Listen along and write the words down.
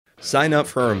Sign up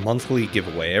for our monthly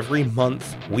giveaway. Every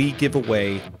month, we give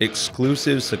away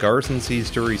exclusive Cigars and Sea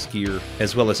Stories gear,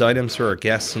 as well as items for our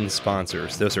guests and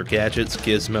sponsors. Those are gadgets,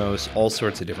 gizmos, all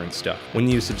sorts of different stuff. When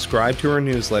you subscribe to our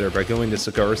newsletter by going to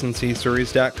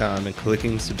cigarsandseastories.com and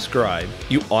clicking subscribe,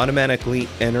 you automatically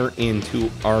enter into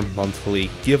our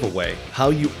monthly giveaway. How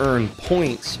you earn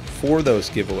points for those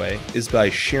giveaway is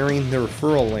by sharing the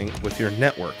referral link with your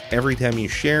network. Every time you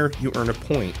share, you earn a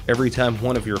point. Every time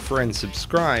one of your friends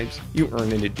subscribes, you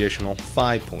earn an additional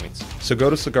 5 points. So go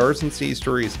to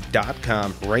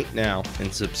cigarsandseastories.com right now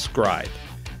and subscribe.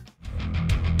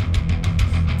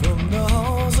 From the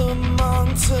halls of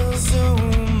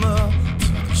Montezuma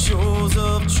to the shores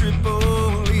of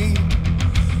Tripoli,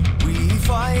 we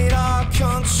fight our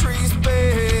country's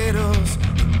battles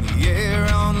in the air,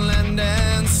 on land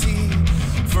and sea.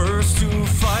 First to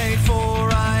fight for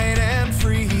right and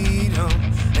freedom.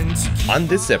 On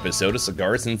this episode of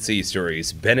Cigars and Sea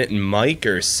Stories, Bennett and Mike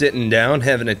are sitting down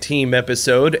having a team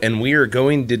episode, and we are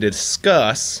going to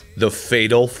discuss the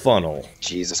fatal funnel.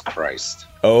 Jesus Christ.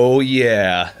 Oh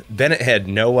yeah, Bennett had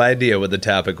no idea what the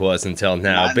topic was until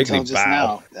now. Not until just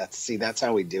now. That's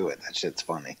how we do it. That shit's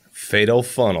funny. Fatal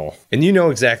funnel. And you know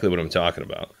exactly what I'm talking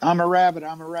about. I'm a rabbit.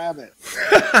 I'm a rabbit.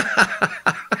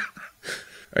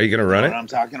 Are you going to run it? What I'm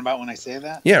talking about when I say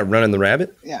that? Yeah, running the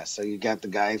rabbit. Yeah, so you got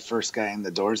the first guy in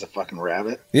the door is a fucking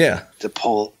rabbit. Yeah. To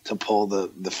pull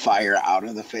the fire out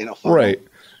of the fatal funnel. Right.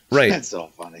 That's so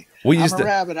funny. I'm a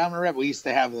rabbit. We used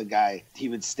to have the guy, he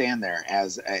would stand there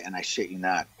and I shit you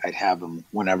not, I'd have him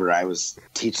whenever I was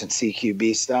teaching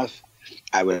CQB stuff,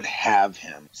 I would have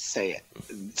him say it,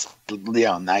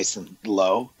 nice and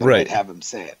low. Right. I'd have him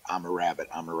say it. I'm a rabbit.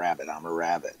 I'm a rabbit. I'm a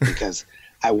rabbit. Because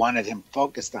I wanted him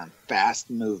focused on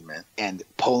fast movement and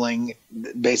pulling,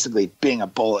 basically being a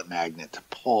bullet magnet to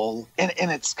pull. And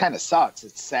it's kind of sucks.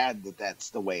 It's sad that that's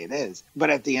the way it is.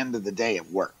 But at the end of the day, it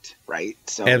worked, right?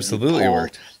 So absolutely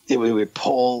worked. We would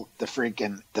pull the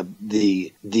freaking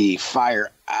the fire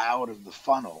out of the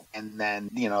funnel, and then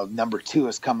number two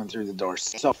is coming through the door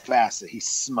so fast that he's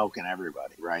smoking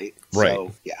everybody, right?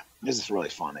 So yeah, this is really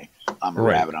funny. I'm a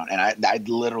rabbit on, and I'd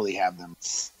literally have them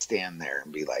stand there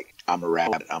and be like, I'm a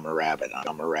rabbit, I'm a rabbit,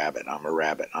 I'm a rabbit, I'm a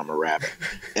rabbit, I'm a rabbit.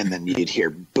 And then you'd hear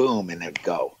boom and it'd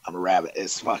go, I'm a rabbit.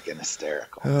 It's fucking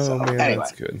hysterical. Oh, so man, anyway,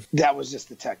 that's good. That was just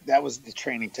that was the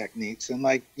training techniques.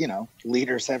 And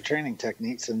leaders have training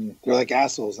techniques and they're like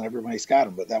assholes and everybody's got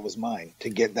them. But that was mine to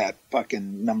get that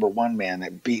fucking number one man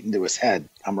that beat into his head.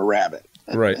 I'm a rabbit.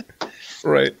 Right.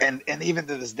 Right. And even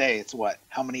to this day, it's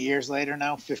how many years later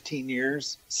now? 15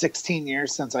 years, 16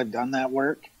 years since I've done that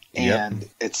work. And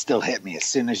it still hit me. As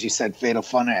soon as you said fatal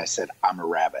funnel, I said, I'm a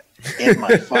rabbit. In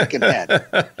my fucking head,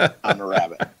 I'm a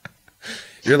rabbit.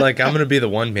 You're like, I'm going to be the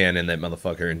one man in that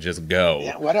motherfucker and just go.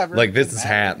 Yeah, whatever. Like, this is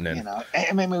happening.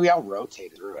 I mean, we all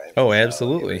rotated through it. Oh,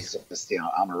 absolutely. So just,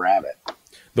 I'm a rabbit.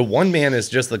 The one man is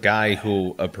just the guy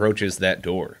who approaches that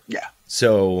door. Yeah.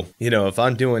 So, if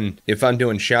I'm doing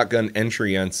shotgun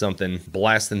entry on something,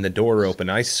 blasting the door open,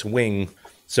 I swing.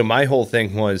 So my whole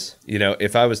thing was,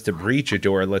 if I was to breach a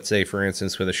door, let's say, for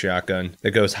instance, with a shotgun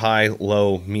that goes high,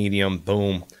 low, medium,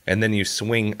 boom, and then you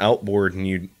swing outboard and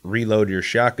you reload your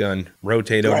shotgun,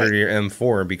 rotate over to your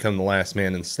M4 and become the last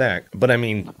man in the stack. But I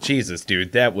mean, Jesus,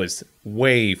 dude, that was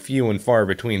way few and far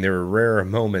between. There were rare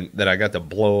moment that I got to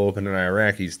blow open an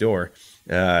Iraqi's door.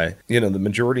 The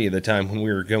majority of the time when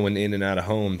we were going in and out of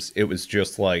homes, it was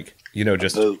just like,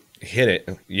 just hit it.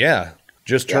 Yeah.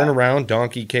 Just turn around,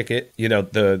 donkey kick it.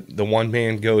 The one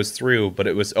man goes through, but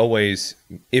it was always,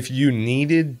 if you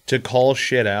needed to call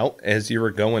shit out as you were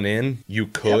going in, you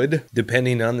could,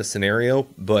 depending on the scenario.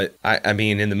 But I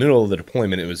mean, in the middle of the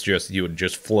deployment, it was just, you would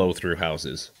just flow through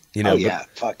houses.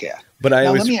 Fuck yeah. But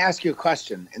let me ask you a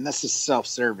question, and this is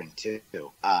self-serving too,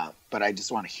 but I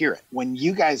just want to hear it. When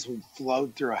you guys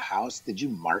flowed through a house, did you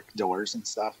mark doors and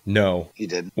stuff? No. You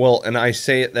didn't? Well, and I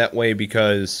say it that way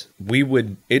because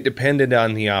it depended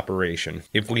on the operation.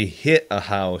 If we hit a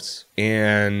house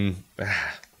and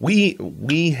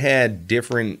we had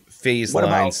different phase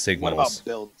line signals. What about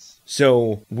builds?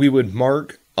 So we would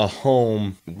mark a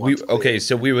home.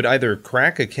 So we would either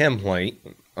crack a chem light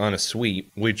on a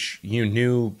sweep, which you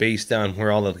knew based on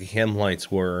where all of the chem lights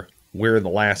were, where the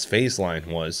last phase line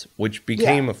was, which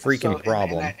became a freaking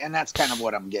problem. And that's kind of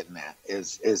what I'm getting at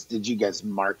is did you guys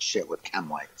mark shit with chem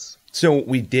lights? So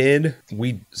we did,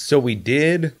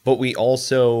 but we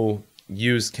also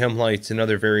used chem lights in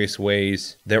other various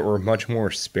ways that were much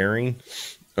more sparing.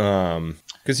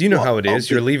 Because how it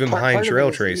is, you're leaving behind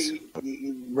trail trace.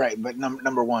 right. But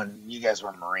number one, you guys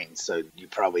were Marines, so you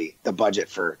probably the budget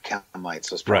for chem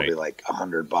lights was probably like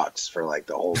 $100 for like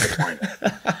the whole deployment.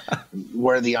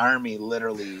 Where the Army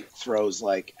literally throws,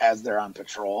 like, as they're on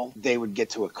patrol, they would get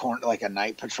to a corner, like a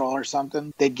night patrol or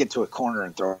something. They'd get to a corner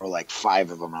and throw like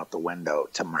 5 of them out the window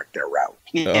to mark their route.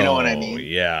 You know what I mean?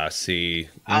 Yeah. See,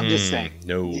 I'm just saying.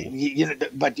 No. You know,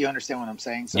 but do you understand what I'm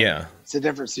saying? So yeah. It's the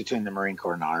difference between the Marine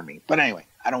Corps and the Army. But anyway,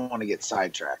 I don't want to get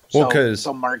sidetracked. Well,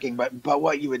 so marking, but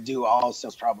what you would do also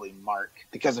is probably mark,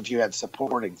 because if you had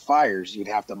supporting fires, you'd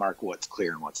have to mark what's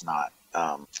clear and what's not.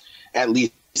 At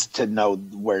least to know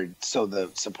where, so the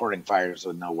supporting fires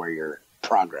would know where your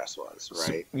progress was,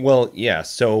 right?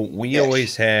 So we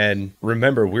always had,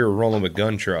 remember, we were rolling with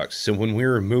gun trucks. So when we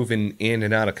were moving in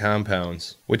and out of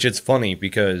compounds, which it's funny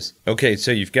because, okay,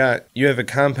 so you have a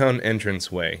compound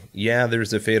entranceway. Yeah,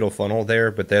 there's a fatal funnel there,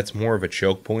 but that's more of a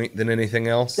choke point than anything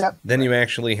else. Yep. Then you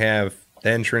actually have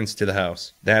the entrance to the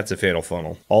house. That's a fatal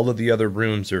funnel. All of the other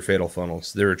rooms are fatal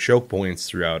funnels. There are choke points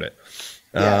throughout it.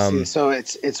 Yeah, so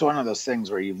it's one of those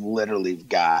things where you've literally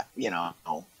got,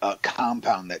 a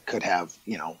compound that could have,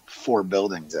 4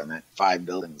 buildings in it, 5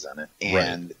 buildings in it,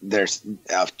 and there's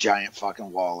a giant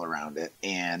fucking wall around it,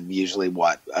 and usually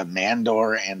a man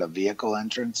door and a vehicle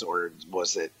entrance, or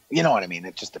was it, you know what I mean?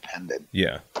 It just depended.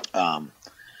 Yeah.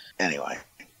 Anyway.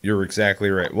 You're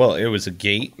exactly right. Well, it was a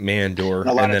gate, man door,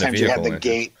 and then a vehicle entry. A lot of times you had the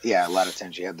gate. Yeah, a lot of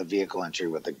times you had the vehicle entry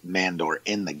with the man door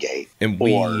in the gate. And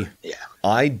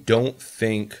I don't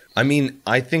think. I mean,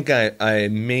 I think I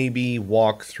maybe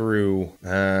walked through,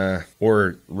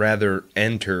 or rather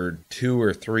entered 2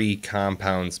 or 3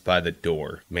 compounds by the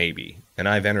door, maybe. And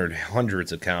I've entered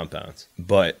hundreds of compounds,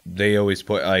 but they always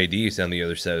put IEDs on the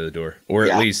other side of the door, or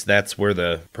at least that's where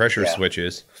the pressure switch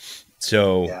is.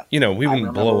 So, we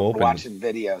wouldn't blow open. Watching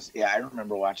videos. Yeah, I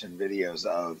remember watching videos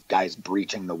of guys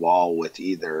breaching the wall with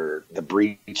either the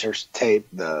breacher's tape,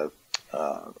 you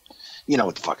know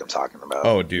what the fuck I'm talking about.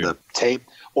 Oh, dude. The tape,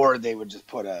 or they would just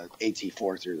put a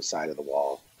AT4 through the side of the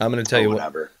wall. I'm going to tell you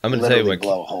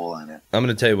blow a hole in it. I'm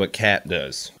going to tell you what Cat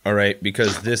does. All right,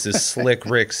 because this is Slick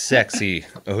Rick sexy.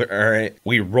 All right,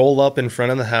 we roll up in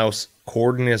front of the house.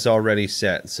 Cordon is already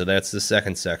set, so that's the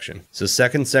second section. So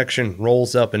second section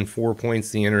rolls up and 4 points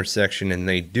the intersection, and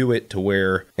they do it to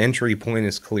where entry point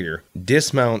is clear.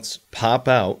 Dismounts pop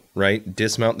out, right?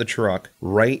 Dismount the truck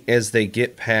right as they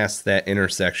get past that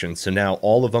intersection. So now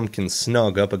all of them can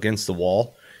snug up against the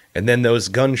wall. And then those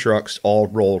gun trucks all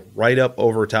roll right up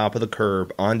over top of the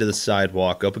curb onto the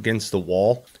sidewalk up against the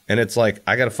wall. And it's like,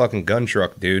 I got a fucking gun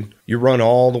truck, dude. You run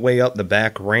all the way up the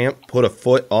back ramp, put a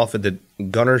foot off of the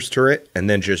gunner's turret, and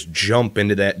then just jump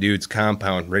into that dude's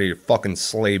compound ready to fucking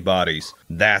slay bodies.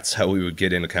 That's how we would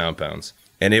get into compounds.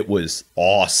 And it was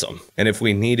awesome. And if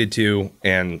we needed to,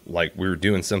 and like we were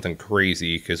doing something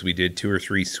crazy because we did 2 or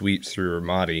 3 sweeps through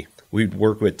Ramadi, we'd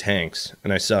work with tanks.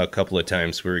 And I saw a couple of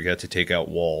times where we got to take out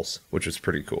walls, which was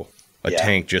pretty cool. A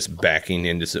tank just backing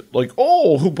into, like,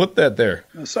 oh, who put that there?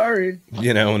 Oh, sorry.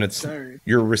 And it's,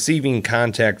 you're receiving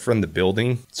contact from the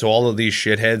building. So all of these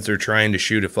shitheads are trying to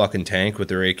shoot a fucking tank with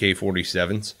their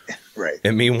AK-47s. Right.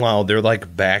 And meanwhile, they're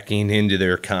like backing into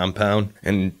their compound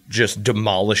and just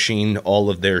demolishing all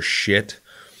of their shit.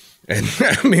 And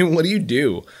I mean, what do you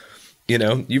do?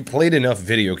 You've played enough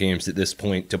video games at this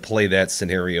point to play that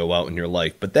scenario out in your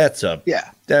life. But that's a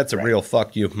real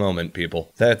fuck you moment,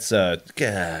 people. That's I'm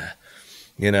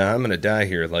gonna die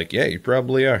here. Like, yeah, you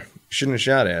probably are. Shouldn't have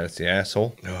shot at us, you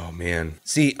asshole. Oh, man.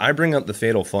 See, I bring up the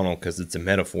fatal funnel because it's a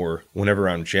metaphor whenever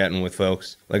I'm chatting with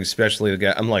folks. Like, especially the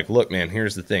guy. I'm like, look, man,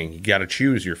 here's the thing. You got to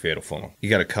choose your fatal funnel. You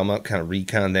got to come up, kind of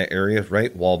recon that area,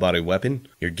 right? Wall body weapon.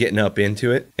 You're getting up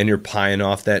into it, and you're pieing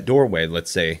off that doorway,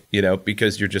 let's say.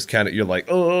 Because you're just you're like,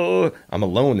 oh, I'm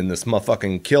alone in this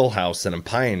motherfucking kill house, and I'm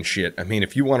pieing shit. I mean,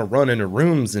 if you want to run into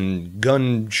rooms and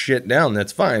gun shit down,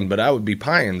 that's fine. But I would be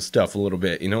pieing stuff a little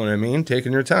bit. You know what I mean?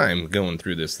 Taking your time going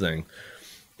through this thing.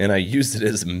 And I used it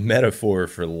as a metaphor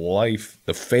for life.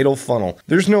 The fatal funnel.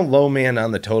 There's no low man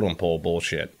on the totem pole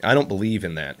bullshit. I don't believe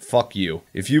in that. Fuck you.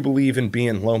 If you believe in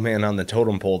being low man on the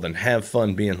totem pole, then have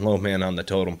fun being low man on the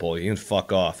totem pole. You can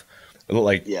fuck off.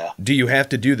 Like, do you have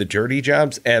to do the dirty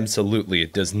jobs? Absolutely.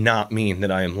 It does not mean that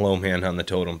I am low man on the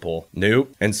totem pole.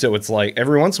 Nope. And so it's like,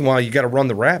 every once in a while, you got to run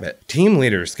the rabbit. Team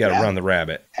leaders got to run the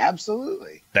rabbit.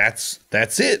 Absolutely. That's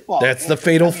it. Well, that's the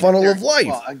fatal funnel of life.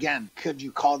 Well, again, could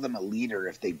you call them a leader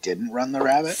if they didn't run the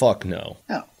rabbit? Fuck no.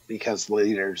 No, because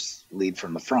leaders lead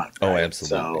from the front. Right? Oh,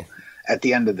 absolutely. So at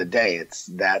the end of the day,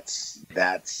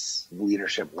 that's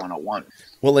leadership 101.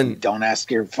 Well, and don't ask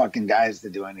your fucking guys to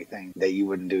do anything that you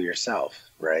wouldn't do yourself,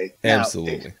 right?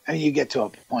 Absolutely. Now, I mean, you get to a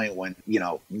point when,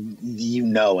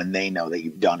 and they know that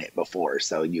you've done it before,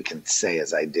 so you can say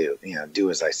as I do,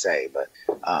 do as I say, but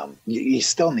you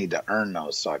still need to earn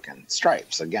those fucking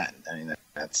stripes again. I mean,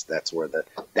 that's where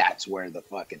the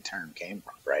fucking term came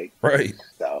from, right? Right.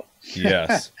 So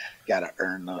yes. Gotta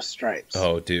earn those stripes.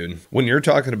 Oh, dude. When you're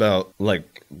talking about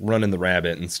like running the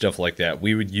rabbit and stuff like that,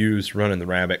 we would use running the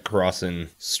rabbit crossing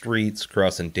streets,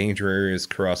 crossing danger areas,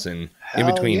 crossing in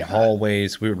between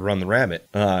hallways. We would run the rabbit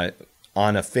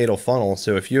on a fatal funnel.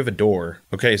 So if you have a door,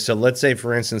 okay, so let's say,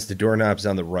 for instance, the doorknob's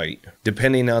on the right.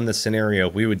 Depending on the scenario,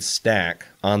 we would stack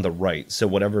on the right, so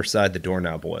whatever side the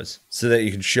doorknob was, so that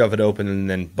you could shove it open and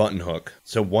then button hook.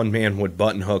 So one man would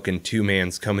button hook and two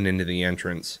mans coming into the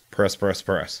entrance. Press, press,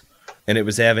 press. And it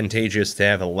was advantageous to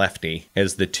have a lefty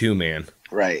as the two-man.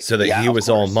 Right. So that he was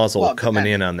all muzzle coming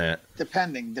in on that.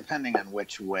 Depending on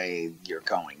which way you're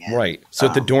going in. Right. So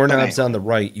if the doorknob's on the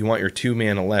right, you want your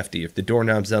two-man a lefty. If the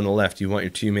doorknob's on the left, you want your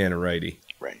two-man a righty.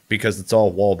 Right. Because it's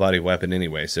all wall body weapon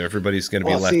anyway, so everybody's going to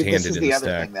be left-handed in the stack. This is the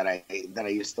other thing that I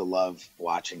used to love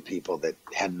watching people that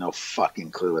had no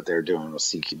fucking clue what they were doing with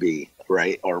CQB,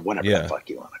 right? Or whatever the fuck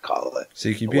you want to call it.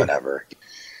 CQB. Whatever.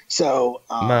 So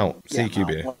Mount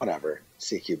CQB. Mount, whatever.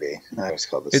 CQB. I always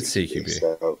called it it's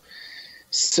CQB.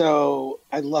 So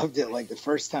I loved it. Like the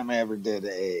first time I ever did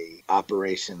a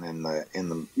operation in the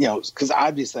because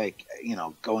obviously,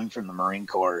 going from the Marine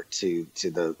Corps to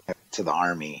the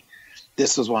Army,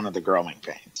 this was one of the growing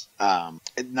pains.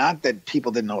 Not that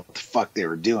people didn't know what the fuck they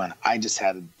were doing. I just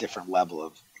had a different level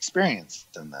of experience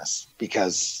in this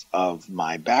because of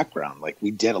my background. Like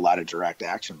we did a lot of direct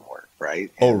action work, right?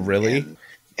 Oh, really?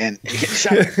 And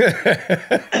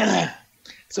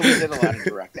so we did a lot of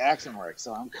direct action work.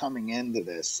 So I'm coming into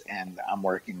this and I'm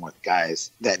working with guys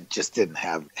that just didn't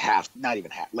have not even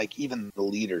half, like even the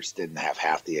leaders didn't have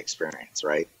half the experience,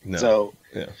 right? No.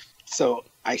 So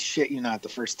I shit you not, the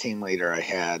first team leader I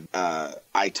had,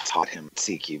 I taught him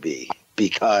CQB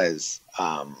because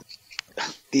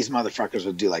these motherfuckers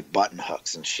would do like button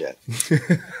hooks and shit.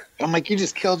 I'm like, you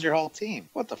just killed your whole team.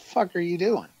 What the fuck are you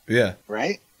doing? Yeah.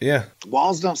 Right? Yeah.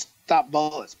 Walls don't stop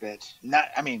bullets, bitch.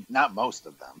 Not most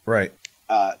of them. Right.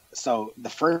 So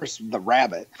the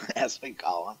rabbit, as we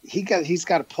call him, he's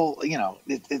got to pull.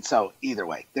 So either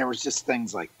way, there was just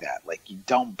things like that. Like you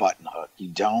don't button hook, you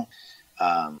don't,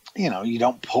 you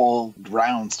don't pull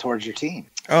rounds towards your team.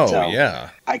 Oh, so, yeah.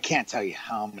 I can't tell you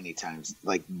how many times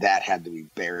like that had to be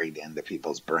buried into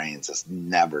people's brains as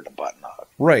never to button hook.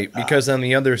 Right, because on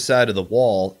the other side of the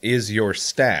wall is your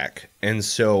stack. And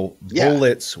so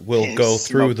bullets will go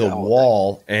through the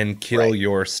wall and kill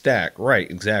your stack. Right,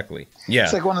 exactly. Yeah.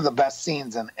 It's like one of the best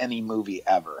scenes in any movie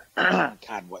ever.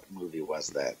 God, what movie was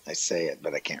that? I say it,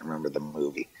 but I can't remember the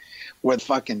movie. Where the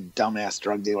fucking dumbass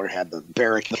drug dealer had the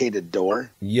barricaded door.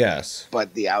 Yes.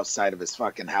 But the outside of his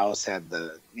fucking house had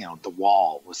the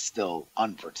wall was still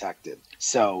unprotected.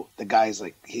 So the guy's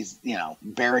like, he's,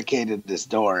 barricaded this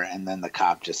door, and then the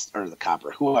cop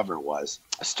or whoever it was,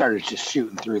 started just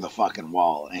shooting through the fucking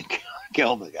wall and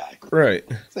killed the guy. Right.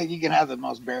 It's like you can have the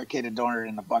most barricaded door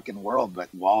in the fucking world,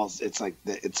 but walls, it's like,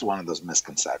 it's one of those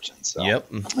misconceptions. So yep.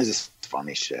 It's just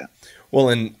funny shit. Well,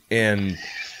 and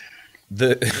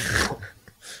the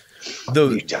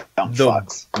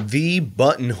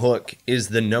button hook is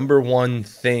the number one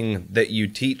thing that you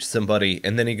teach somebody,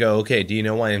 and then you go, okay, do you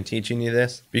know why I'm teaching you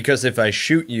this? Because if I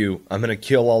shoot you, I'm gonna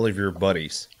kill all of your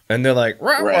buddies. And they're like,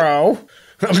 right.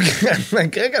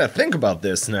 Like, I gotta think about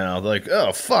this now. Like,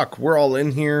 oh fuck, we're all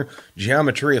in here.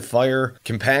 Geometry of fire,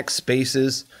 compact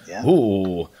spaces. Yeah.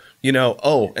 Ooh.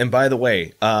 And by the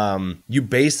way, you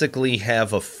basically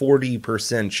have a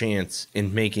 40% chance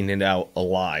in making it out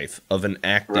alive of an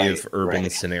active urban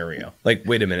scenario. Like,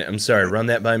 wait a minute, I'm sorry, run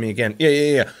that by me again.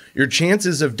 Yeah. Your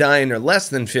chances of dying are less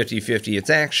than 50-50. It's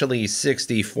actually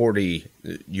 60-40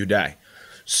 you die.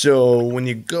 So when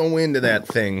you go into that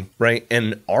thing, right,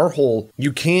 and our whole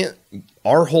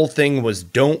thing was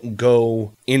don't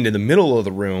go into the middle of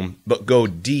the room, but go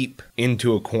deep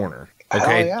into a corner.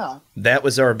 Okay. Oh, yeah. That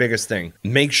was our biggest thing.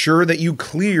 Make sure that you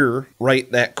clear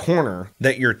that corner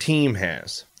that your team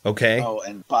has. Okay. Oh,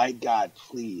 and by God,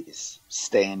 please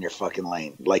stay in your fucking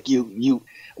lane. Like you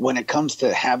when it comes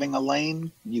to having a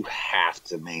lane, you have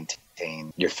to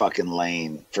maintain your fucking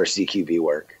lane for CQB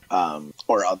work.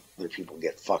 Or other people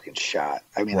get fucking shot.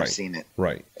 I mean, I've seen it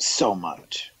so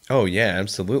much. Oh yeah,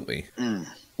 absolutely.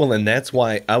 Well, and that's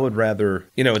why I would rather,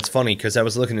 it's funny because I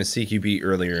was looking at CQB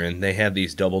earlier and they have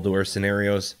these double door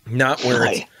scenarios, not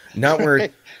where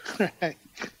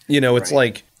it's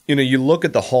like, you know, you look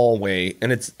at the hallway,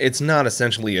 and it's not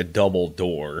essentially a double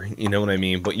door, you know what I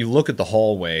mean? But you look at the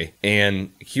hallway, and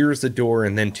here's the door,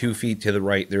 and then 2 feet to the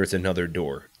right, there's another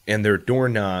door. And their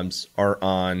doorknobs are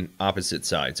on opposite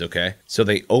sides, okay? So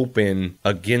they open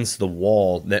against the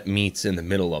wall that meets in the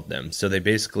middle of them. So they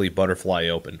basically butterfly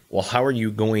open. Well, how are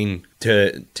you going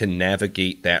to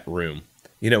navigate that room?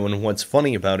 You know, and what's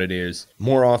funny about it is,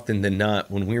 more often than not,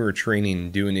 when we were training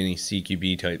and doing any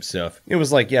CQB type stuff, it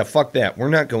was like, yeah, fuck that. We're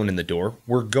not going in the door.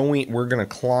 We're going to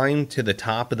climb to the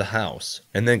top of the house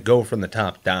and then go from the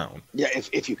top down. Yeah,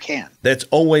 if you can. That's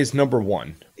always number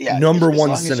one. Yeah, number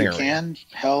one as long scenario. As you can,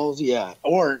 hell yeah.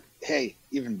 Or, hey,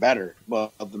 even better.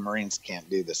 Well, the Marines can't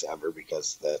do this ever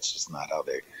because that's just not how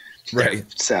they're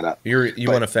set up. You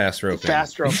want a fast rope.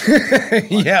 Fast rope.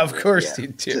 Yeah, of course you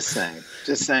do. Just saying.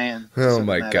 Oh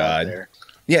my God.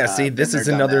 Yeah, see, this is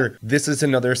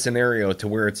another scenario to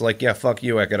where it's like, yeah, fuck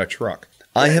you, I got a truck.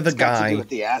 I have a guy. Got to do with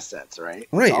the assets, right?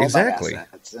 Right, exactly.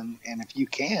 Assets. And if you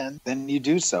can, then you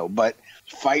do so. But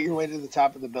fight your way to the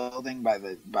top of the building by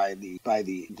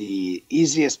the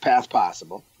easiest path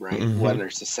possible, right? Mm-hmm. Whether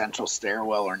it's a central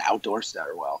stairwell or an outdoor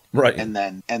stairwell, right? And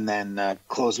then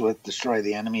close with destroy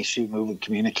the enemy, shoot, move, and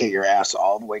communicate your ass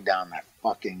all the way down that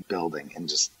fucking building and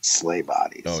just slay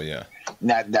bodies. Oh yeah,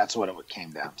 that's what it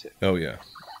came down to. Oh yeah,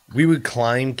 we would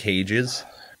climb cages.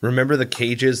 Remember the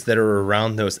cages that are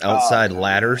around those outside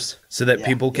ladders so that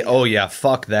people can, oh yeah,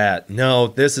 fuck that. No,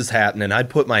 this is happening.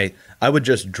 I would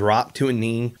just drop to a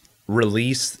knee,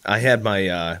 release. I had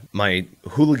my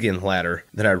hooligan ladder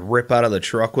that I'd rip out of the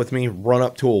truck with me, run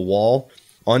up to a wall,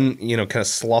 kind of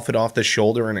slough it off the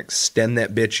shoulder and extend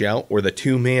that bitch out, or the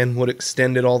 2-man would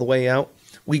extend it all the way out.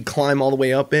 We'd climb all the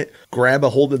way up it, grab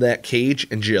a hold of that cage,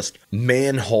 and just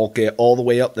man-hulk it all the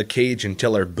way up the cage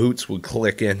until our boots would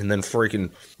click in, and then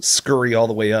freaking scurry all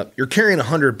the way up. You're carrying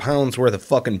 100 pounds worth of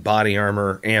fucking body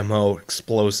armor, ammo,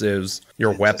 explosives,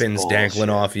 your weapons dangling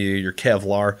off you, your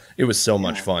Kevlar. It was so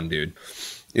much fun, dude.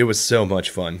 It was so much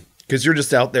fun. Because you're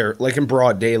just out there, like in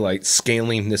broad daylight,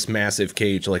 scaling this massive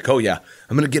cage, like, oh yeah,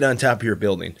 I'm going to get on top of your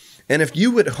building. And if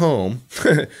you at home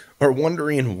are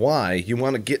wondering why you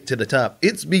want to get to the top,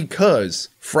 it's because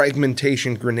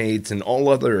fragmentation grenades and all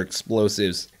other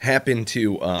explosives happen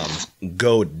to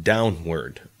go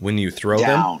downward when you throw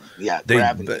them. Yeah,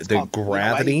 gravity. The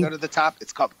gravity. You go to the top,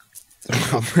 it's called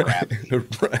gravity.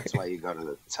 Right. That's why you go to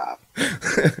the top.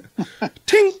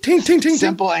 Ting, ting, ting, ting.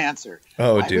 Simple answer.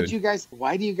 Oh, why dude.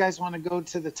 Why do you guys want to go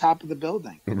to the top of the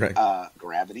building? Right.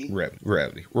 Gravity.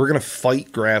 Gravity. We're going to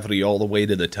fight gravity all the way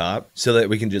to the top so that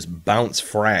we can just bounce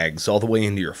frags all the way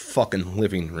into your fucking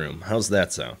living room. How's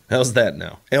that sound? How's that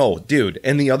now? Oh, dude.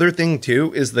 And the other thing,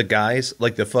 too, is the guys,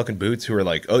 like the fucking boots who are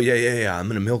like, oh, yeah, I'm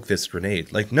going to milk this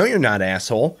grenade. Like, no, you're not,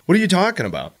 asshole. What are you talking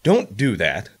about? Don't do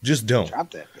that. Just don't.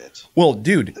 Drop that bitch. Well,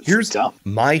 dude, here's dumb.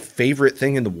 My favorite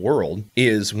thing in the world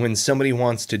is when somebody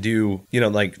wants to do,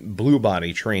 like blue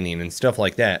body training and stuff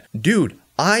like that. Dude,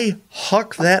 I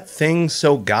huck that thing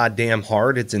so goddamn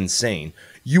hard, it's insane.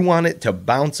 You want it to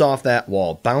bounce off that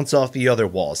wall, bounce off the other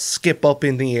wall, skip up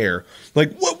in the air,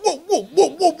 like whoa, whoa, whoa, whoa,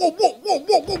 whoa, whoa, whoa, whoa,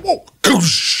 whoa, whoa, whoa.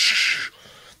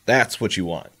 That's what you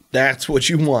want. That's what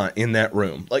you want in that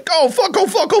room. Like, oh fuck, oh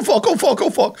fuck, oh fuck, oh fuck, oh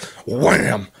fuck,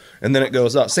 wham, and then it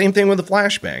goes up. Same thing with the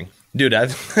flashbang. Dude,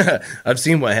 I've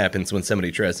seen what happens when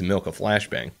somebody tries to milk a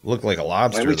flashbang. Look like a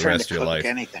lobster the rest of your life.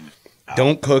 Anything?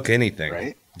 Don't cook anything.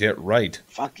 Right? Get right.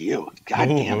 Fuck you. God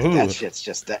damn it. That shit's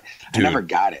just that. I never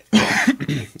got it.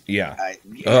 Yeah.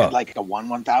 Like a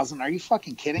 1/1000. Are you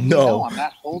fucking kidding me? No, I'm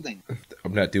not holding.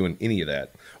 I'm not doing any of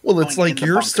that. Well, it's like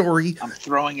your story. I'm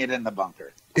throwing it in the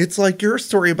bunker. It's like your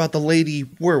story about the lady.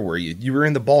 Where were you? You were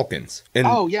in the Balkans. And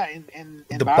in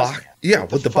the box. Yeah,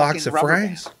 with the box of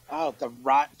frags. Oh, the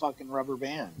fucking rubber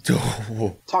band.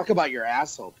 Talk about your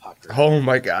asshole pucker. Oh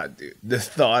my God, dude. The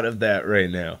thought of that right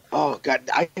now. Oh God,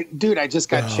 I just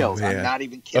got chills. Man. I'm not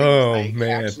even kidding. Oh I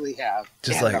man, actually have.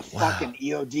 Just and like the fucking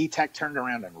EOD tech turned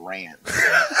around and ran.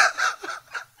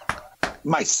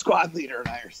 My squad leader and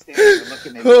I are standing there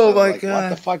looking at each other my like, God. what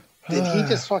the fuck? Did he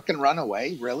just fucking run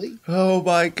away? Really? Oh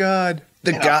my God.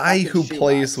 The guy who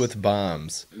plays with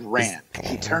bombs ran.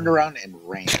 He turned around and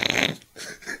ran.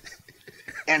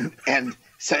 and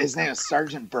so his name is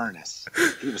Sergeant Burness.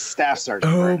 He was Staff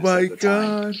Sergeant Burness. Oh my at the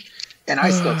time. God. And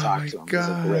I still talk to him. God. He's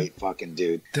a great fucking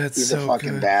dude. He's so a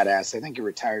fucking good. badass. I think he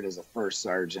retired as a first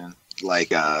sergeant. Like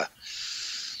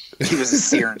he was a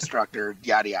SEER instructor,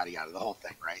 yada yada yada, the whole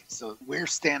thing, right? So we're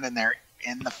standing there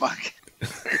in the fucking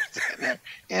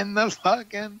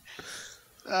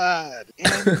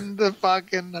in the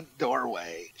fucking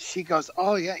doorway. She goes,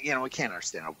 oh yeah, we can't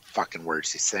understand a fucking word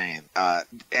she's saying.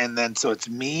 And then so it's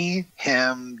me,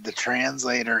 him, the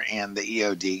translator, and the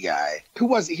EOD guy.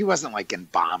 He wasn't like in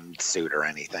bomb suit or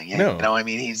anything. No. I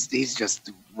mean, he's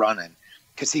just running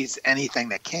because he's anything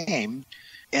that came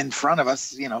in front of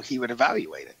us, he would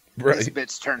evaluate it. Right. This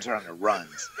bitch turns around and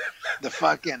runs. The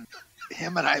fucking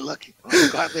him and I look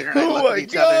out there and I look at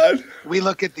each other. We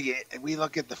look at the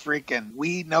freaking.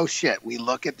 We know shit. We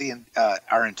look at the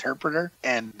our interpreter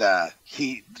and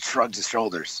he shrugs his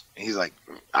shoulders. He's like,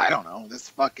 I don't know. This is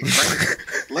fucking crazy.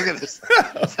 Look at this.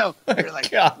 So we're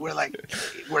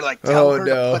like, tell her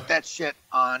to put that shit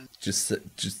on. Just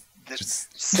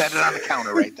set it on the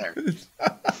counter right there.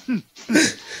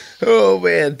 Oh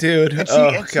man, dude! And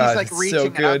she's like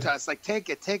reaching out to us, like take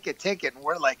it, and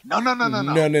we're like, no.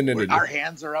 Our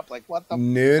hands are up, like what the?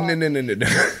 No.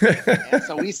 And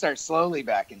so we start slowly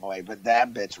backing away, but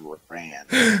that bitch ran.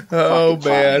 Oh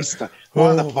man,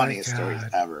 one of the funniest stories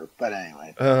ever. But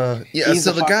anyway, yeah.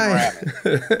 So the guy,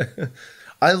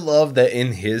 I love that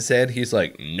in his head, he's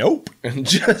like, nope, and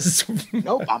just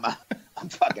nope. I'm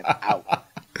fucking out.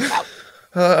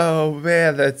 Oh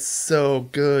man, that's so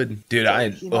good, dude.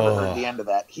 He never heard the end of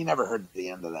that. He never heard the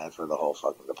end of that for the whole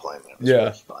fucking deployment. It was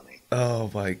really funny. Oh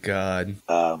my god.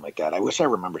 I wish I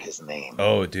remembered his name.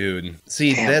 Oh dude.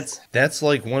 See, that's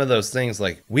like one of those things.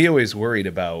 Like we always worried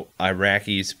about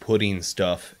Iraqis putting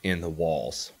stuff in the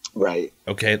walls. Right.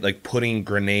 Okay, like putting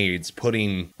grenades,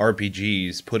 putting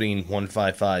RPGs, putting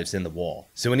 155s in the wall.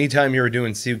 So anytime you were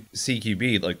doing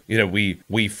CQB, like,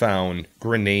 we found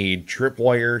grenade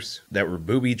tripwires that were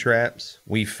booby traps.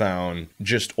 We found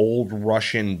just old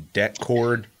Russian det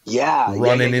cord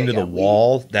running into the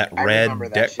wall, that red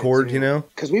det cord,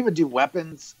 Because we would do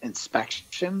weapons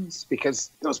inspections because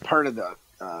it was part of the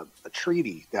a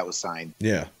treaty that was signed.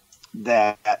 Yeah.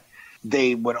 That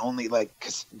they would only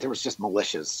because there was just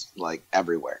militias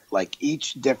everywhere,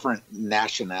 each different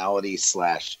nationality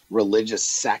 / religious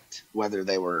sect, whether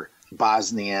they were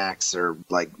Bosniaks or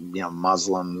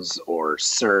Muslims or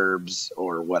Serbs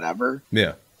or whatever.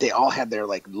 Yeah. They all had their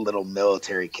little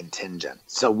military contingent.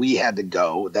 So we had to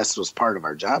go. This was part of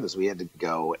our job, is we had to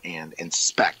go and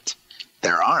inspect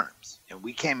their arms. And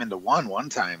we came into one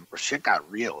time where shit got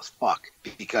real as fuck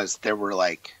because there were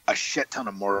a shit ton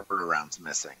of mortar rounds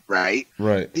missing, right?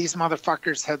 Right. These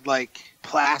motherfuckers had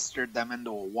plastered them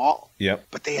into a wall. Yep.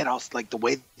 But they had also the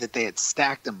way that they had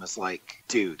stacked them was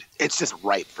dude, it's just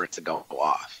right for it to go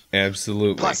off.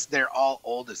 Absolutely. Plus they're all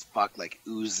old as fuck,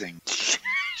 oozing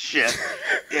shit.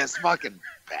 It's fucking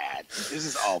bad. This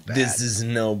is all bad. This is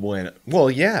no bueno.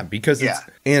 Well, yeah, because it's,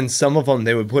 and some of them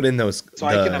they would put in those. So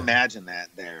I can imagine that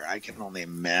there. I can only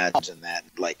imagine that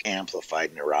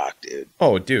amplified in Iraq, dude.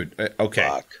 Oh, dude. Okay.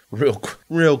 Fuck.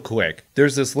 Real quick.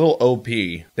 There's this little OP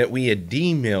that we had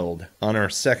demilled on our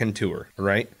second tour,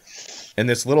 right? And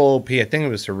this little OP, I think it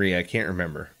was Saria, I can't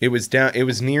remember. It was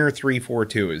near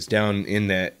 342. It was down in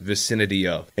that vicinity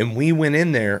of. And we went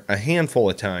in there a handful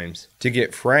of times to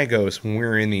get fragos when we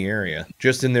were in the area.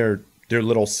 Just in their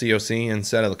little COC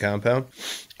inside of the compound.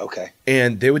 Okay.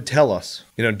 And they would tell us,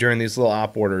 during these little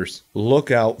op orders, look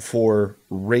out for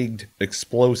rigged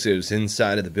explosives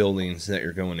inside of the buildings that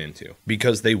you're going into.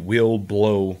 Because they will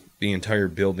blow the entire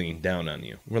building down on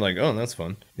you. We're like, oh, that's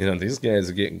fun. These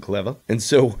guys are getting clever. And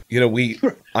so,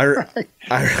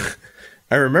 I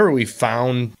remember we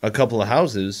found a couple of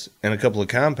houses and a couple of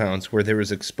compounds where there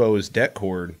was exposed det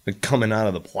cord coming out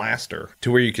of the plaster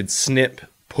to where you could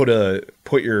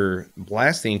put your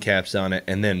blasting caps on it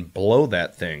and then blow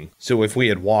that thing. So if we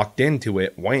had walked into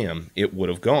it, wham, it would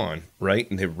have gone, right?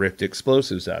 And they ripped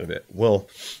explosives out of it. Well,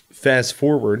 fast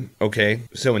forward, okay,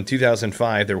 so in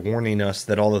 2005, they're warning us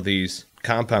that all of these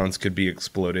compounds could be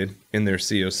exploded in their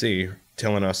COC,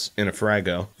 telling us in a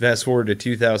frago. Fast forward to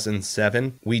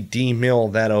 2007, we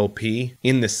demill that OP.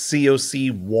 In the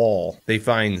COC wall, they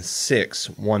find 6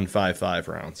 155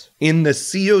 rounds. In the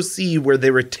COC where they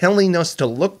were telling us to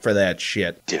look for that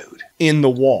shit. Dude. In the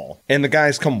wall. And the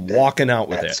guys come walking out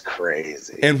with it. That's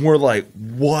crazy. And we're like,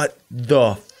 what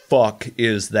the fuck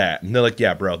is that? And they're like,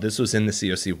 yeah, bro, this was in the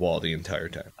COC wall the entire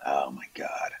time. Oh my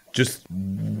God. Just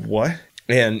what?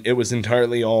 And it was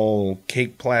entirely all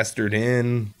cake plastered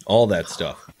in, all that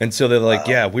stuff. And so they're like,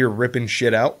 yeah, we were ripping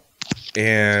shit out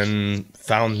and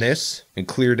found this and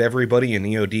cleared everybody, and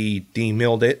EOD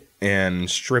demilled it and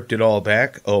stripped it all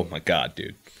back. Oh my God,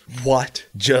 dude. What?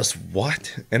 Just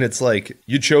what? And it's like,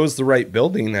 you chose the right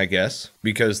building, I guess,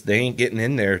 because they ain't getting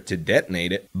in there to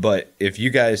detonate it. But if you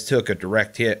guys took a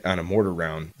direct hit on a mortar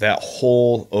round, that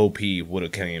whole OP would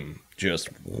have came just...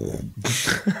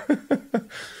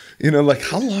 You know, like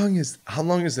how long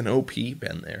has an OP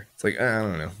been there? It's like, I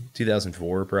don't know,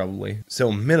 2004 probably.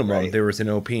 So minimum there was an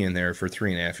OP in there for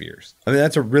 3.5 years. I mean,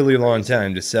 that's a really long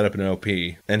time to set up an OP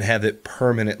and have it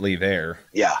permanently there.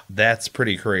 Yeah. That's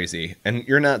pretty crazy. And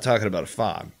you're not talking about a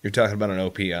fob. You're talking about an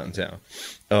OP out in town.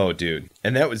 Oh, dude.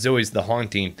 And that was always the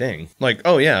haunting thing. Like,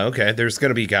 oh, yeah, okay, there's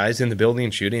going to be guys in the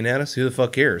building shooting at us. Who the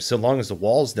fuck cares? So long as the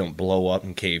walls don't blow up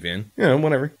and cave in. You know,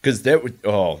 whatever. Because that would,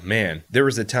 oh, man. There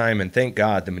was a time, and thank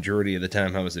God the majority of the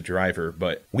time I was a driver,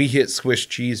 but we hit Swiss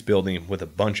Cheese Building with a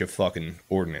bunch of fucking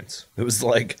ordnance. It was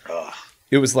like...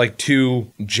 It was like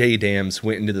 2 J-dams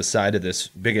went into the side of this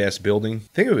big-ass building.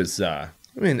 I think it was... I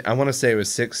want to say it was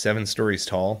 6-7 stories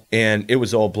tall, and it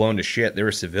was all blown to shit. There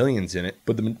were civilians in it,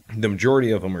 but the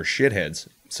majority of them are shitheads.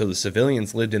 So the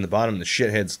civilians lived in the bottom. The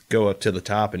shitheads go up to the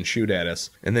top and shoot at us,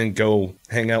 and then go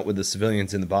hang out with the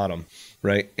civilians in the bottom,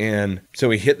 right? And so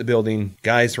we hit the building,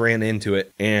 guys ran into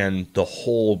it, and the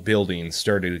whole building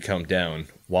started to come down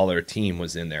while our team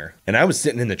was in there. And I was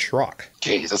sitting in the truck.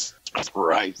 Jesus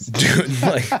Christ.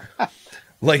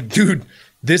 Dude, dude...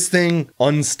 This thing,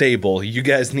 unstable. You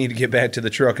guys need to get back to the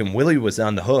truck. And Willie was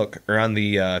on the hook, or on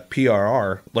the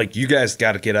PRR. Like, you guys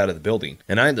got to get out of the building.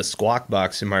 And I had the squawk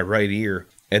box in my right ear.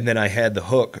 And then I had the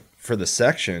hook for the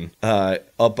section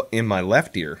up in my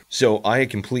left ear. So I had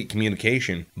complete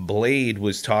communication. Blade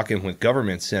was talking with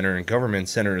Government Center. And Government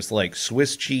Center is like,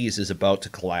 Swiss cheese is about to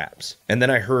collapse. And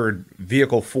then I heard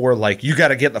Vehicle 4 like, you got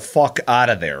to get the fuck out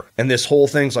of there. And this whole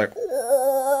thing's like...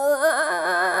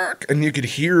 And you could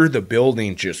hear the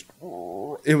building just...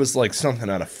 It was like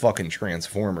something out of fucking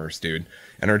Transformers, dude.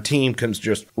 And our team comes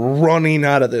just running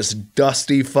out of this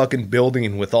dusty fucking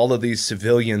building with all of these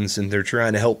civilians, and they're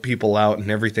trying to help people out and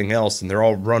everything else, and they're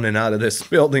all running out of this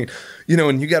building. You know,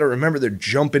 and you got to remember they're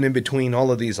jumping in between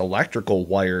all of these electrical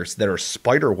wires that are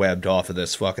spider-webbed off of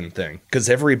this fucking thing. Because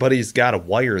everybody's got a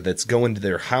wire that's going to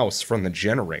their house from the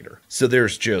generator. So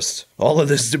there's just all of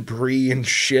this debris and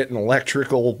shit and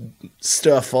electrical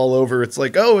stuff all over. It's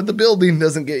like, oh, if the building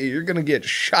doesn't get you, you're going to get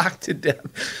shocked to death.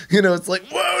 You know, it's like,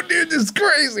 whoa, dude, this is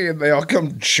crazy. And they all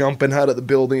come jumping out of the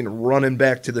building, running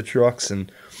back to the trucks,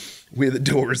 and we have the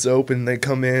doors open. They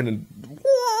come in and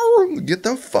get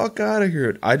the fuck out of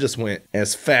here. I just went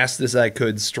as fast as I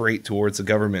could straight towards the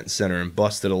Government Center and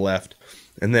busted a left.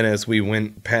 And then as we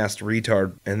went past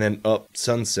Retard and then up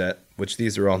Sunset, which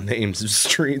these are all names of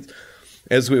streets,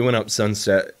 as we went up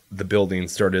Sunset, the building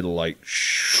started to like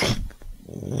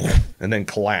and then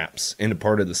collapse into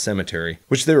part of the cemetery,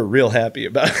 which they were real happy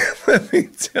about. Let me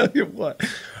tell you what.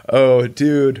 Oh,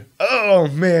 dude. Oh,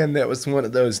 man, that was one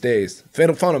of those days.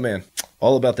 Fatal Funnel, man.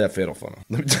 All about that Fatal Funnel.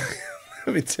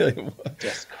 Let me tell you what.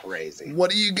 Just crazy.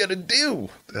 What are you going to do?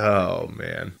 Oh,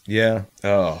 man. Yeah.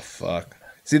 Oh, fuck.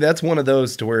 See, that's one of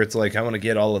those to where it's like, I want to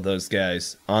get all of those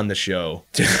guys on the show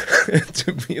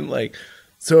to be like,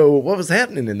 so what was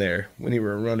happening in there when you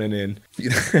were running in?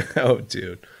 Oh,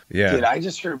 dude. Yeah. Dude, I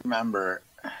just remember,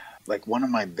 like, one of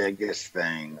my biggest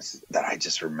things that I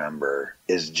just remember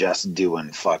is just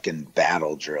doing fucking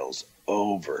battle drills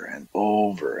over and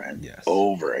over and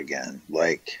over again.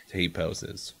 Like, tape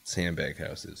houses, sandbag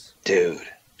houses. Dude,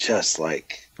 just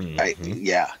like,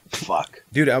 fuck.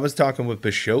 Dude, I was talking with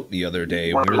Bishote the other day.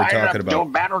 We were talking about...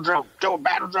 Do a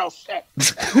battle drill set.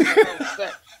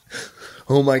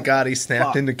 Oh my God, he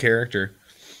snapped into character.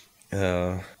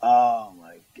 Oh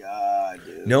my God,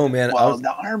 dude. No, man. Well,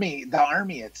 the army,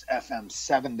 it's FM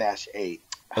 7-8.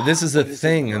 This is a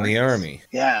thing in the Army.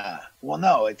 Yeah. Well,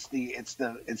 no, it's the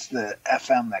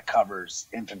FM that covers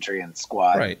infantry and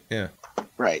squad. Right. Yeah.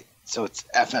 Right. So it's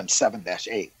FM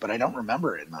 7-8, but I don't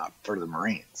remember it not for the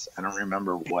Marines. I don't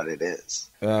remember what it is.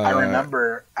 I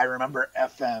remember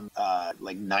FM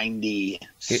like 90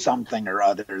 something or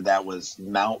other that was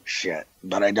mount shit,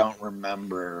 but I don't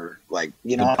remember, like,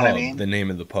 you know what I mean? The name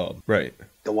of the pub, right?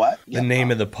 The what? The name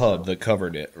of the pub that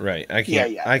covered it, right? I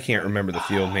can't remember the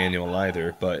field manual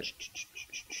either, but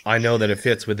I know that it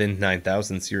fits within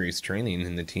 9000 series training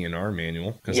in the TNR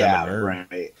manual because I'm a nerd.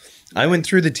 Right. I went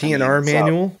through the TNR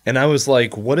manual and I was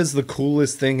like, what is the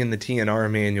coolest thing in the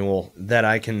TNR manual that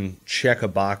I can check a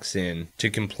box in to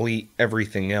complete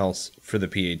everything else for the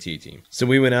PAT team? So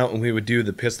we went out and we would do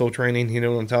the pistol training, you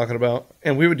know what I'm talking about?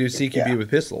 And we would do CQB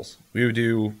with pistols. We would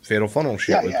do Fatal Funnel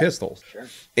shit with pistols. Sure.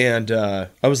 And I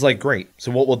was like, great. So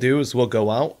what we'll do is we'll go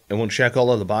out and we'll check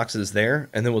all of the boxes there,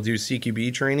 and then we'll do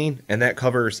CQB training, and that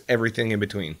covers everything in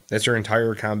between. That's your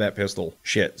entire combat pistol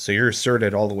shit. So you're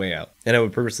asserted all the way out. And I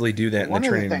would purposely do that in the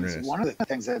training room. One of the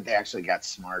things that they actually got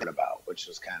smart about which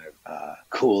was kind of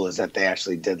cool, is that they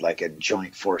actually did like a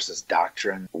joint forces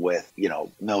doctrine with, you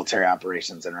know, military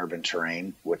operations in urban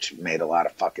terrain, which made a lot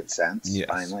of fucking sense. Yes.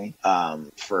 Finally,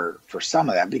 for some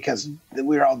of that, because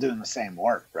we were all doing the same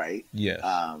work, right? Yes.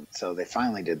 So they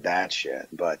finally did that shit,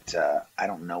 but I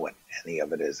don't know what any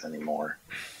of it is anymore.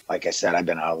 Like I said, I've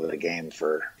been out of the game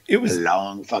for a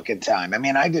long fucking time. I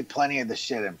mean, I did plenty of the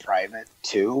shit in private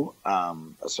too,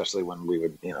 especially when we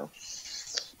would, you know,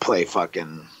 play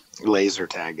fucking laser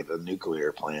tag at the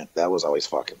nuclear plant. That was always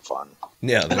fucking fun.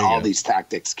 Yeah, and all these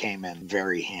tactics came in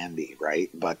very handy, right?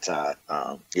 But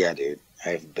yeah, dude,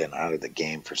 I've been out of the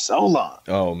game for so long.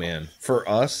 Oh, man. For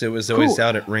us, it was always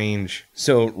out at range.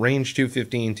 So range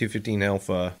 215, 215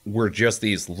 Alpha were just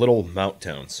these little mount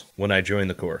towns when I joined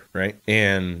the Corps, right?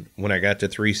 And when I got to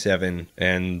 3-7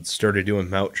 and started doing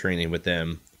mount training with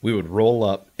them, we would roll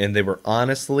up, and they were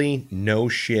honestly, no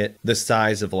shit, the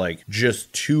size of like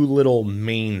just two little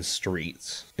main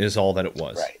streets is all that it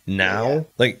was. Right. Now,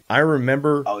 like I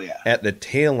remember at the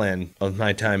tail end of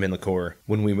my time in the Corps,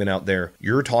 when we went out there,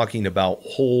 you're talking about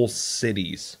whole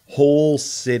cities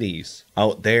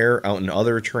out there, out in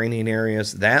other training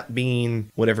areas. That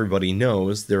being what everybody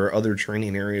knows, there are other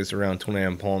training areas around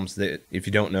Twin Palms that if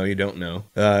you don't know, you don't know.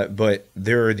 But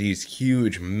there are these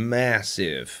huge,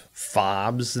 massive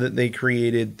fobs that they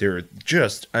created. They're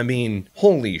just, I mean,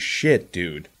 holy shit,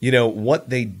 dude. You know, what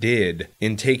they did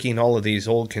in taking all of these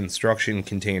old construction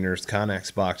containers,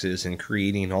 Connex boxes, and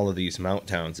creating all of these mount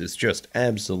towns is just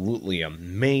absolutely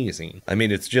amazing. I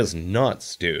mean, it's just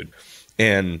nuts, dude.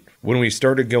 And when we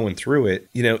started going through it,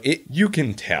 you know, you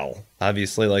can tell.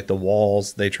 Obviously, like the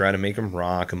walls, they try to make them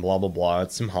rock and blah, blah, blah.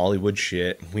 It's some Hollywood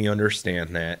shit. We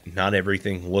understand that. Not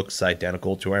everything looks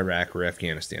identical to Iraq or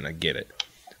Afghanistan. I get it.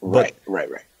 Right.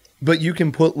 But you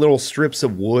can put little strips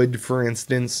of wood, for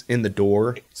instance, in the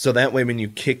door. So that way when you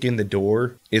kick in the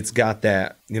door, it's got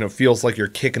that, you know, feels like you're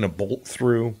kicking a bolt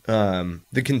through.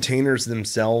 The containers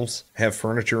themselves have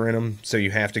furniture in them, so you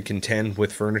have to contend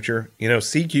with furniture. You know,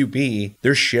 CQB,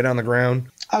 there's shit on the ground.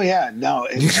 Oh, yeah. No,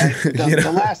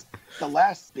 the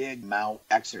last big mount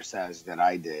exercise that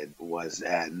I did was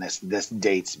and this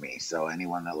dates me, so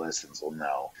anyone that listens will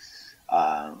know.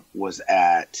 Was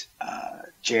at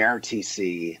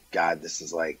JRTC. God, this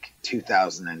is like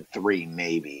 2003,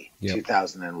 maybe. Yep.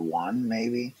 2001,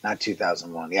 maybe? Not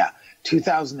 2001. Yeah,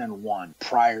 2001,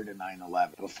 prior to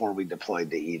 9/11, before we deployed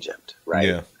to Egypt, right?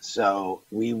 Yeah. So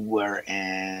we were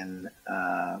in,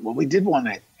 we did one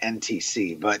at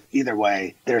NTC, but either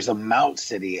way, there's a mount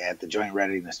city at the Joint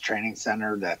Readiness Training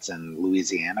Center that's in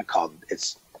Louisiana called,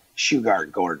 it's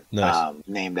Shugart Gordon, nice.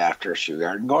 Named after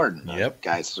Shugart Gordon. Yep.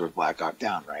 Guys with Black Hawk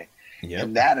Down, right? Yep.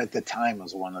 And that at the time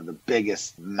was one of the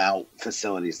biggest mount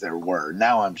facilities there were.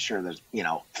 Now I'm sure there's, you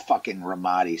know, fucking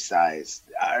Ramadi sized,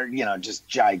 you know, just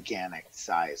gigantic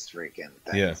sized freaking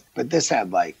things. Yeah. But this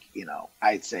had like, you know,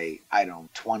 I'd say,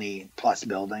 20 plus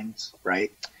buildings,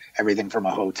 right? Everything from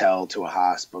a hotel to a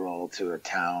hospital to a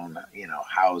town, you know,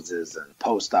 houses and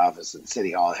post office and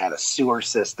city hall. It had a sewer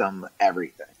system,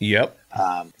 everything. Yep.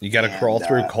 You got to crawl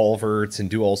through culverts and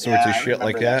do all sorts of shit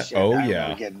like that. Shit. Oh,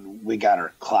 yeah. We got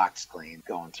our clocks cleaned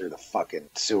going through the fucking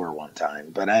sewer one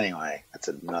time. But anyway, that's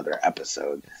another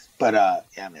episode. But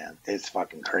yeah, man, it's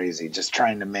fucking crazy. Just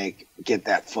trying to get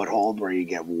that foothold where you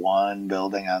get one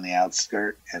building on the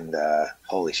outskirt, and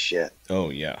holy shit. Oh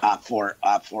yeah. Op 4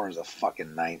 is a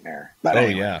fucking nightmare. But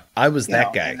anyway, yeah, I was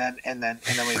that guy. And then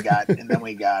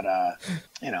we got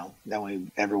you know,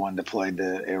 then everyone deployed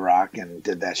to Iraq and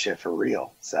did that shit for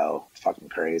real. So fucking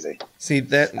crazy. See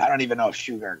that? I don't even know if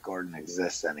Shugart Gordon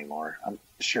exists anymore. I'm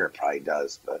sure it probably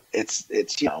does, but it's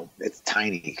you know, it's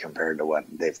tiny compared to what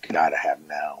they've got to have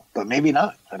now. But maybe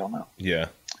not. I don't know. Yeah.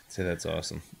 See, that's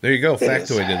awesome. There you go.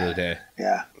 Factoid of the day.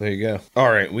 Yeah. There you go.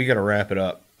 All right, we got to wrap it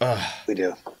up. We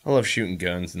do. I love shooting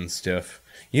guns and stuff.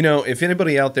 You know, if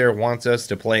anybody out there wants us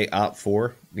to play Op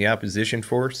 4, the opposition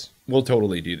force, we'll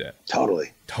totally do that.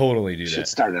 Totally do that. Should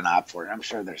start an Op 4. I'm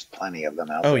sure there's plenty of them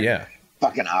out there. Oh, yeah.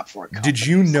 Fucking Op 4 companies. Did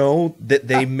you know that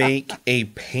they make a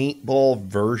paintball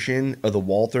version of the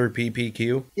Walther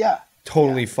PPQ? Yeah.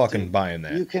 Totally fucking buying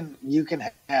that. You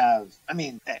can have, I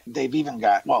mean, they've even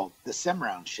got, well, the sim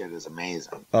round shit is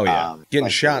amazing. Oh yeah. Getting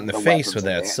like shot in the face with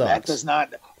that sucks. That does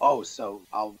not, so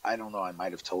I don't know, I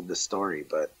might have told this story,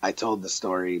 but I told the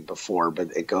story before,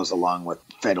 but it goes along with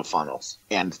fatal funnels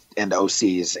and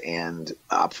OCs and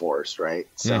Op 4s, right?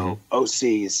 So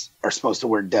OCs are supposed to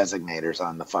wear designators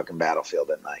on the fucking battlefield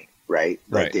at night. Right?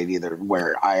 Like they'd either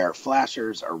wear IR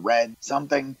flashers or red,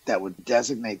 something that would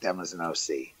designate them as an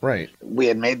OC. Right. We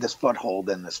had made this foothold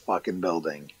in this fucking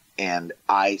building, and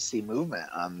I see movement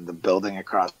on the building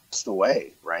across the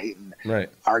way, right? And right.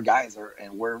 Our guys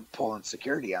and we're pulling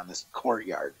security on this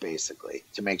courtyard basically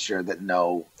to make sure that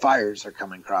no fires are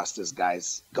coming across as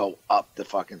guys go up the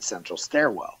fucking central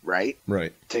stairwell, right?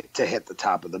 Right. To hit the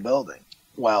top of the building.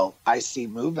 Well, I see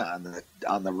movement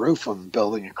on the roof of the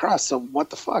building across. So what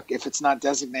the fuck? If it's not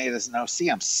designated as an OC,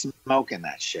 I'm smoking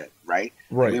that shit, right?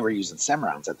 Right. We were using sim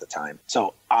rounds at the time.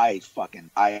 So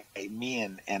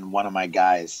me and one of my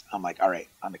guys, I'm like, all right,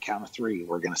 on the count of 3,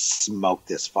 we're going to smoke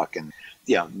this fucking,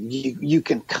 you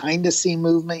can kind of see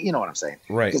movement. You know what I'm saying?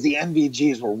 Right. Because the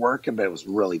NVGs were working, but it was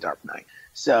really dark night.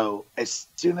 So as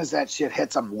soon as that shit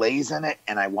hits, I'm lasing it,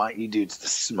 and I want you dudes to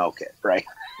smoke it, right?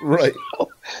 Right.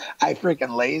 So I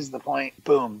freaking laze the point.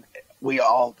 Boom. We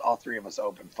all 3 of us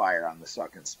open fire on the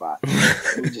fucking spot.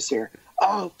 We just hear,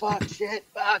 oh, fuck, shit,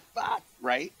 fuck,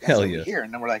 right? That's Hell what yeah. we hear.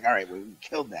 And then we're like, all right, we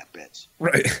killed that bitch.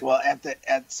 Right. Well, at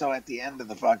the end of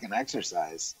the fucking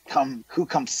exercise, who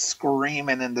comes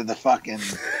screaming into the fucking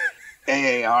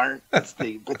AAR? It's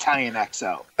the Battalion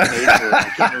XO.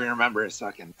 I can't remember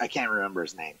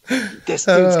his name. This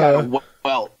dude's got a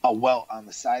welt on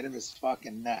the side of his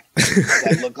fucking neck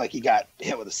that looked like he got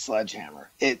hit with a sledgehammer.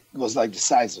 It was like the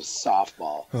size of a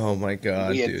softball. Oh my god,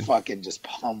 we had dude. fucking just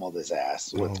pummeled his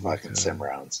ass with fucking sim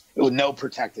rounds. With no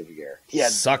protective gear. He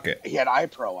had He had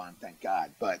iPro on, thank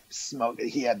God, but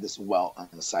he had this welt on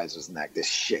the sides of his neck. This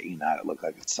shit, it looked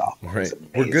like a softball. Right.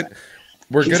 We're good.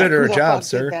 We're good at our job,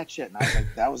 sir. That shit. And I was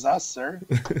like, that was us, sir.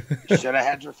 Should have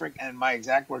had your and my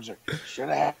exact words are, should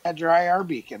have had your IR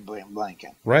beacon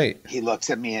blinking. Right. He looks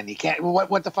at me and he can't.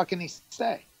 What the fuck can he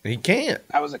say? He can't.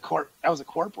 I was a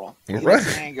corporal. He right.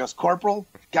 looks at me and goes, Corporal,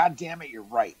 God damn it, you're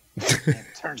right. And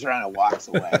turns around and walks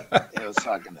away. It was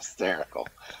fucking hysterical.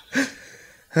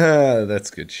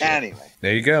 That's good shit. Anyway.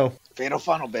 There you go. Fatal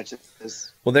Funnel,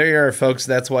 bitches. Well, there you are, folks.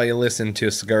 That's why you listen to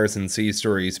Cigars and Sea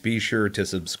Stories. Be sure to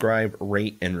subscribe,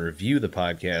 rate, and review the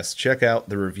podcast. Check out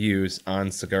the reviews on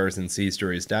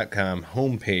cigarsandseastories.com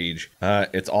homepage.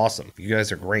 It's awesome. You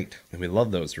guys are great, and we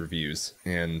love those reviews,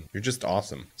 and you're just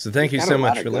awesome. So thank you so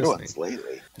much for listening.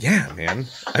 Lately. Yeah, man.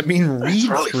 I mean, read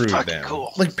really through them.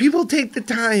 Cool. Like, people take the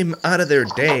time out of their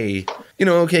day.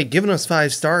 Okay, giving us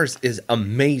 5 stars is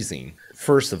amazing,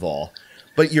 first of all.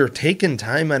 But you're taking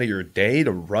time out of your day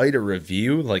to write a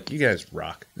review? Like, you guys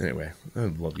rock. Anyway, I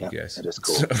love you guys. That is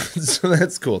cool. So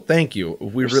that's cool. Thank you.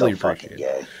 We really appreciate it.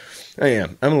 Gay. I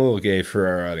am. I'm a little gay for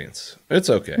our audience. It's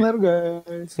okay. Little gay.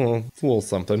 It's a little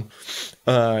something.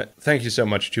 Thank you so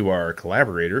much to our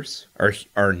collaborators,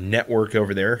 our network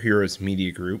over there, Heroes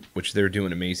Media Group, which they're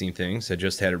doing amazing things. I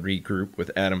just had a regroup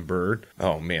with Adam Bird.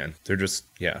 Oh, man. They're just,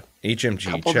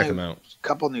 HMG. Check them out.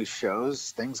 Couple new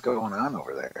shows, things going on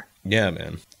over there. Yeah,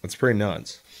 man. That's pretty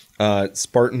nuts.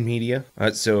 Spartan Media.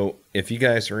 So if you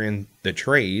guys are in the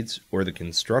trades or the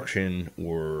construction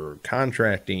or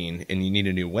contracting and you need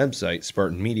a new website,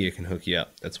 Spartan Media can hook you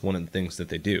up. That's one of the things that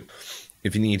they do.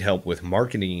 If you need help with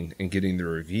marketing and getting the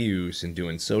reviews and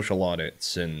doing social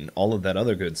audits and all of that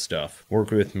other good stuff, work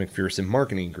with McPherson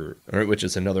Marketing Group, all right, which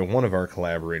is another one of our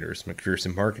collaborators,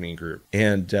 McPherson Marketing Group.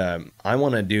 And I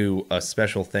want to do a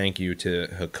special thank you to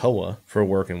Hakoa for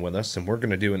working with us. And we're going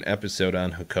to do an episode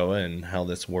on Hakoa and how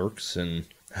this works and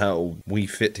how we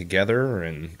fit together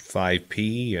and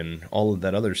 5P and all of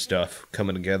that other stuff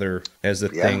coming together as a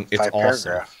thing. It's awesome.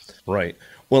 Paragraph. Right.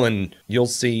 Well, and you'll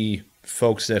see,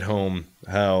 folks at home,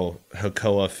 how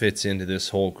Hakoa fits into this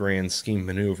whole grand scheme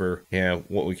maneuver and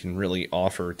what we can really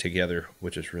offer together,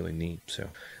 which is really neat. So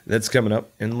that's coming up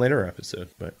in a later episode.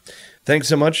 But thanks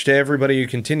so much to everybody who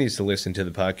continues to listen to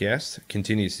the podcast,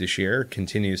 continues to share,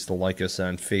 continues to like us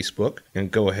on Facebook,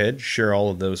 and go ahead, share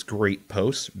all of those great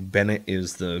posts. Bennett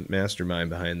is the mastermind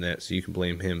behind that, so you can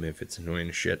blame him if it's annoying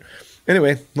as shit.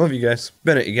 Anyway, love you guys.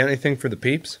 Bennett, you got anything for the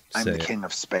peeps? I'm the king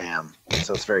of spam,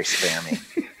 so it's very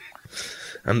spammy.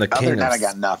 I'm the king Other than that, I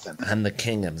got nothing. I'm the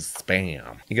king of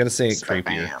spam. You got to say it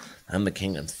creepy. I'm the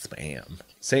king of spam.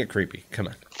 Say it creepy. Come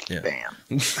on. Yeah.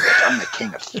 Spam. I'm the king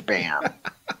of spam.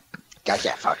 Got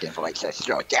that fucking voice. Let's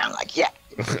throw it down like that.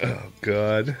 Oh,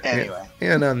 God. Anyway.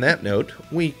 And on that note,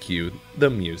 we cue the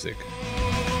music.